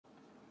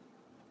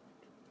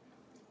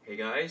Hey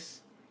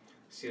guys,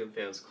 Ceiling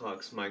Fans,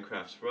 Clocks,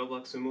 Minecraft's,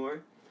 Roblox, and more.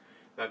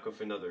 Back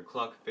with another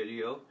clock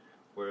video.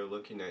 We're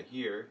looking at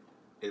here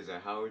is a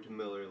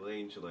Miller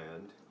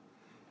Langeland.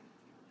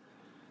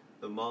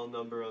 The model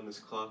number on this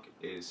clock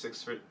is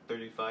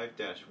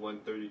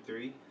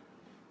 635-133.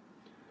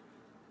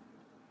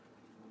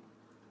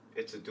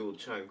 It's a dual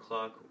chime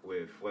clock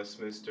with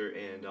Westminster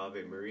and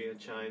Ave Maria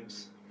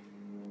chimes.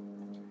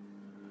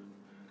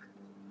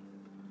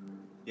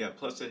 Yeah,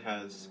 plus it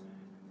has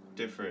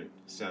different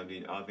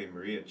sounding Ave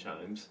Maria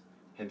chimes,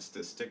 hence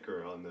the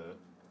sticker on the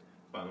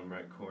bottom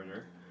right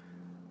corner.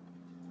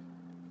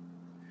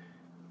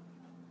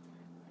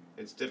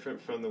 It's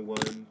different from the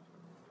one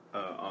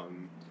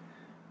on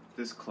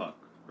this clock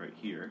right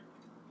here,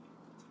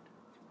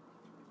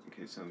 in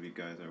case some of you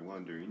guys are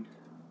wondering.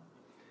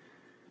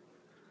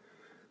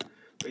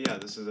 But yeah,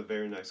 this is a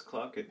very nice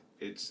clock.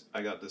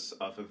 I got this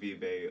off of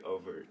eBay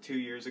over 2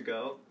 years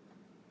ago.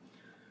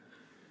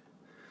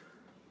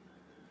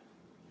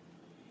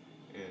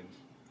 And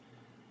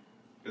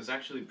it was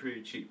actually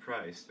pretty cheap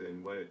price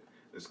than what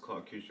this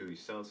clock usually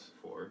sells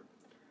for.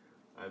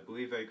 I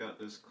believe I got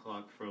this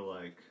clock for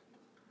like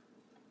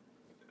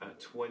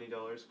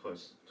 $20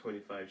 plus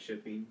 $25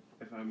 shipping,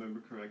 if I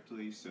remember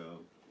correctly. So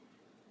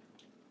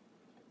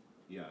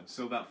yeah,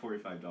 so about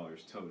 $45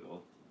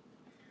 total.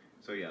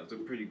 So yeah, it's a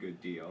pretty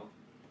good deal.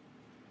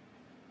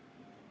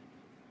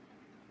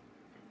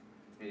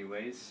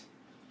 Anyways,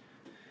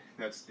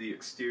 that's the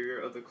exterior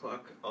of the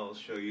clock. I'll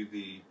show you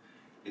the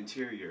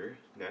interior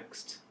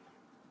next.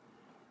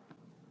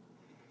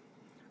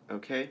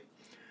 Okay,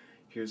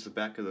 here's the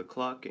back of the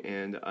clock,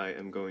 and I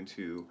am going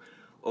to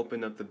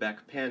open up the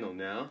back panel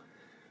now.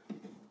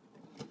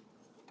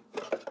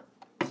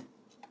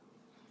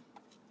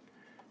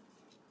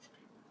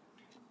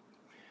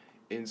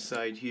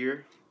 Inside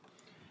here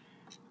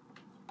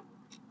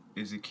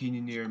is a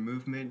Canyoneer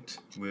movement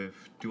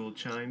with dual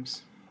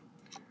chimes.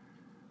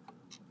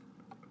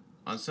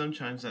 On some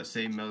chimes that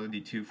say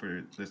Melody 2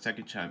 for the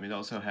second chime, it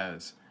also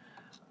has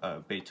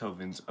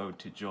Beethoven's Ode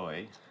to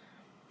Joy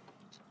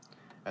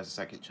as a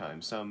second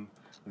chime. Some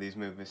of these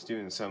movements do,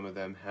 and some of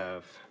them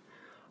have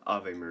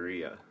Ave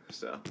Maria.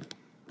 So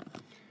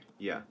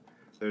yeah,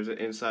 there's an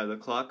inside of the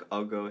clock.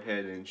 I'll go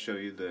ahead and show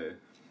you the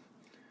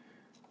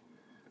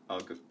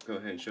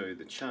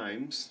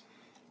chimes.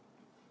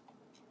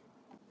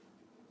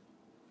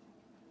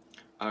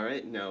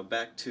 Alright, now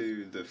back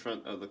to the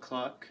front of the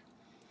clock.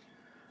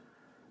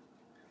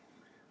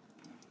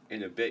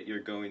 In a bit you're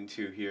going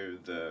to hear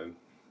the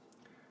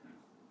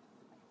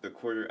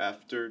quarter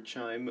after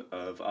chime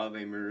of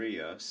Ave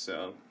Maria,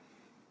 so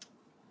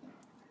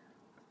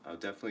I'll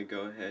definitely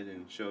go ahead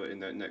and show it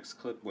in that next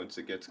clip once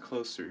it gets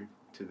closer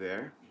to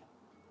there.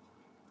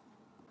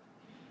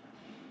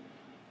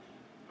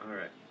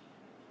 Alright,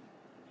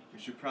 we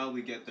should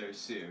probably get there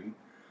soon.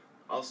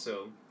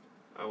 Also,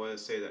 I want to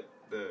say that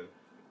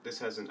this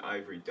has an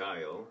ivory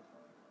dial,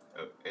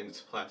 and it's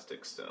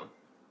plastic still.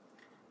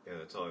 Yeah,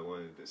 that's all I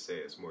wanted to say.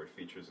 It's more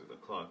features of the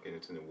clock, and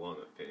it's in a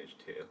walnut finish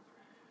too.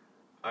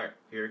 Alright,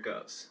 here it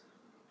goes.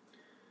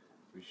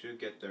 We should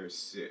get there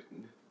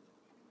soon.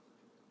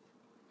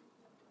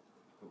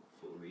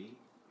 Hopefully.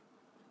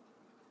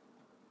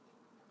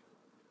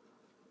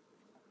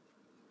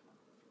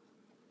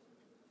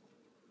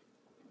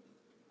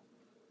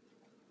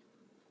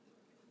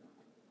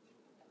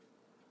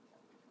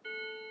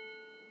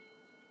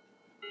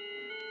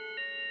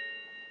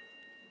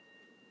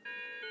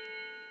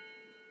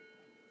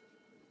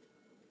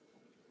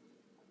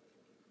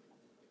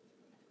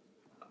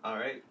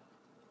 Alright,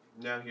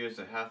 now here's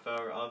a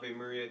half-hour Ave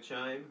Maria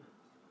chime.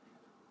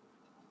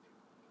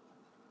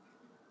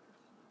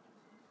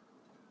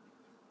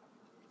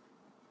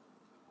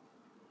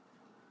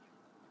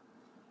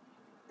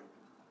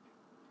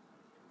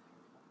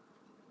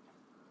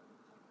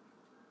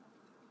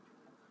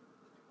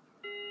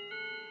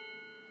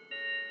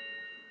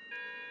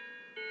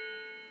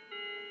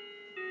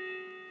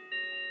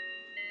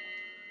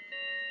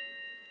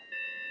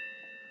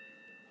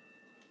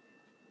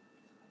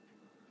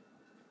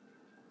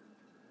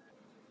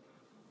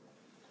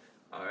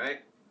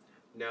 Alright,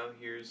 now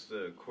here's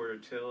the quarter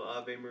till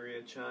Ave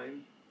Maria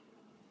chime.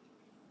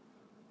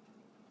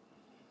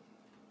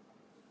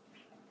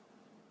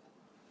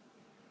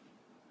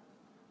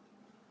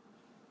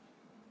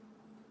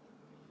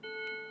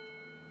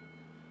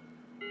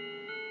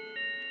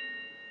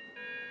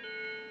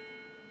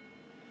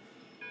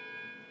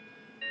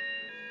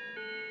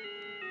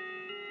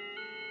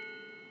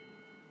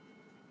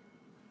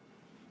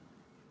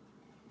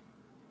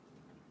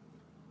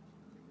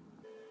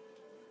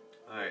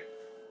 Alright,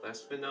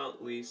 last but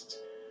not least,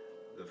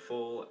 the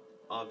full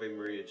Ave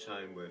Maria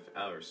chime with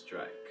hour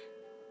strike.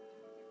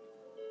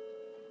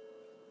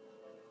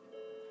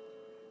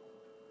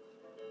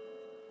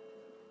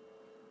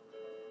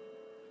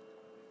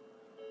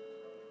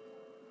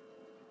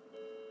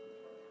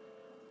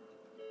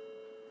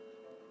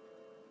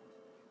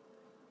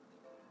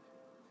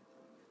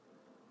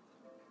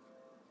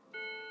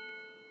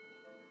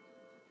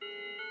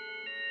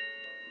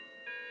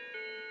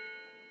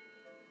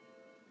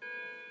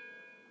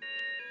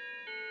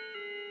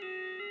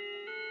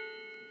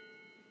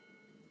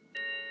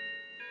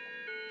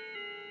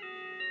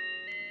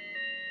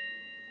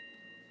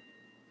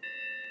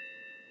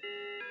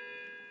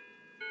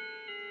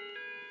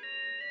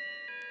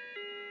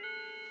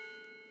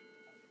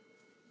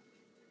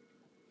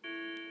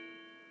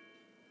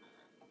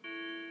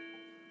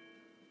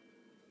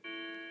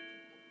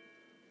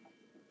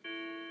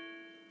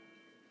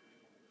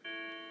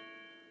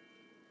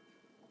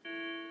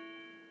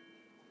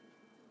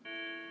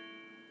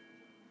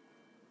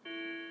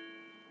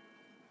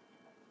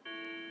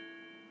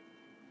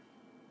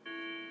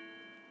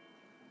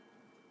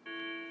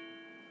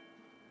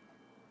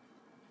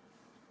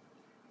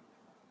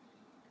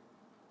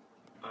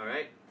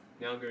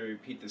 Now I'm going to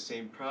repeat the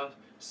same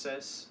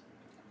process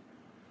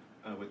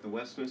with the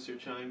Westminster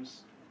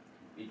chimes,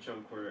 each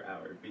on quarter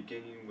hour,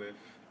 beginning with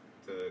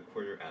the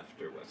quarter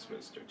after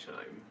Westminster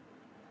chime.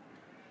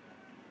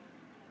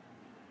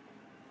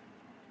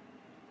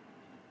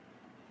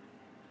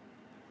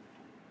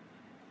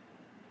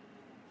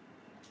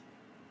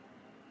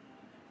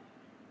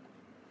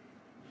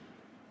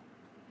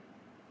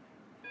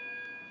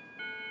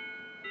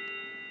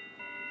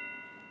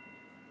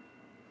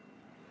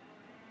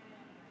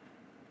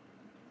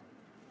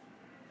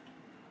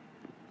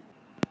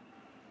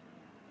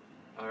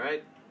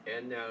 Alright,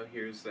 and now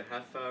here's the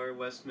half-hour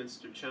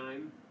Westminster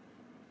chime.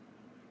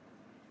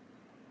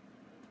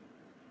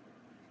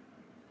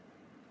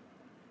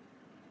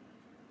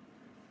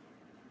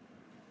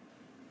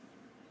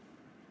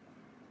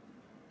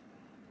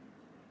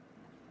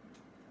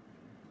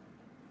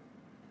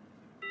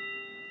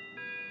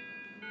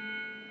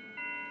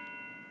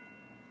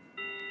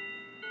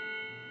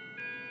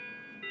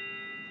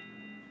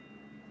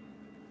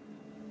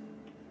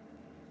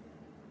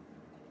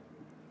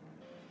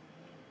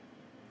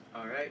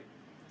 Alright,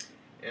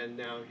 and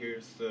now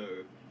here's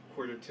the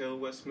quarter till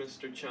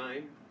Westminster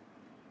chime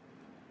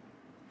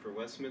for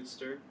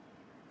Westminster.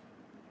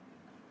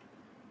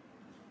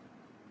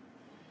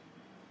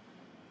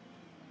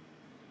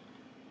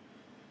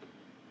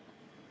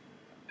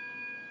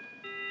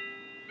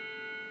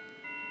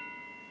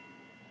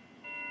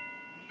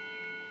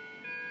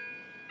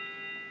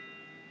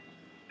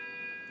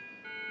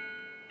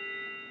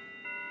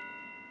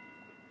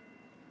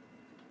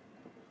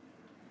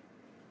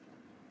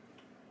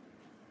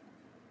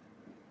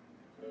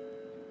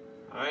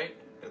 Alright,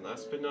 and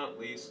last but not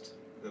least,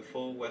 the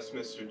full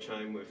Westminster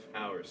chime with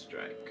hour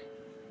strike.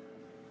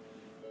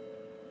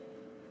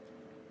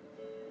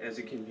 As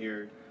you can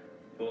hear,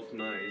 both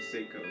my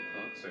Seiko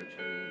clocks are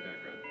chiming in the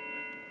background.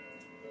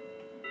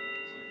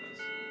 It's like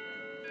this.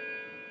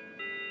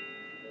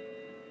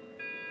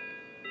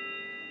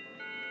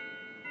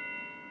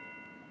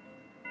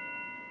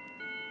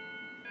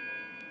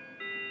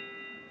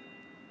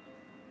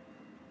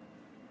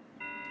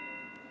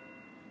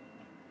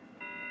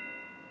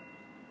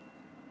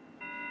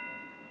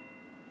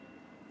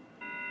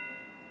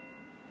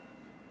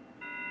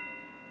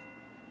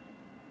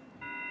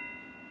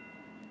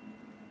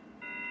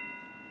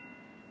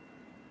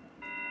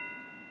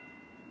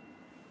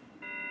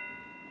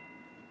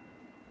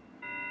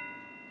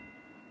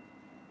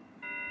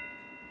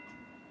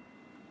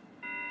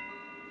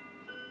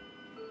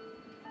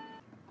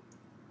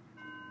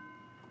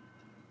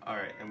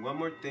 Alright, and one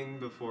more thing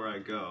before I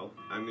go.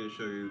 I'm going to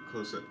show you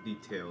close-up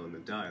detail on the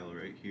dial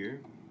right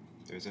here.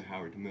 There's a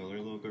Howard Miller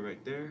logo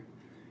right there.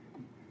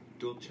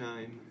 Dual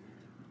chime.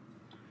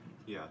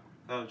 Yeah,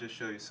 I'll just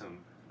show you some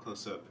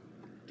close-up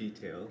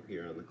detail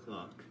here on the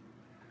clock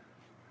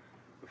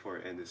before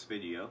I end this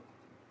video.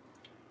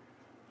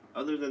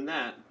 Other than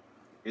that,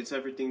 it's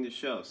everything to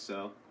show,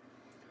 so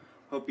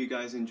hope you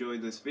guys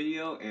enjoyed this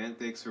video, and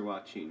thanks for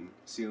watching.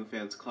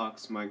 CeilingFans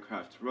Clocks,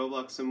 Minecraft,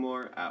 Roblox, and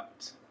more,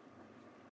 out.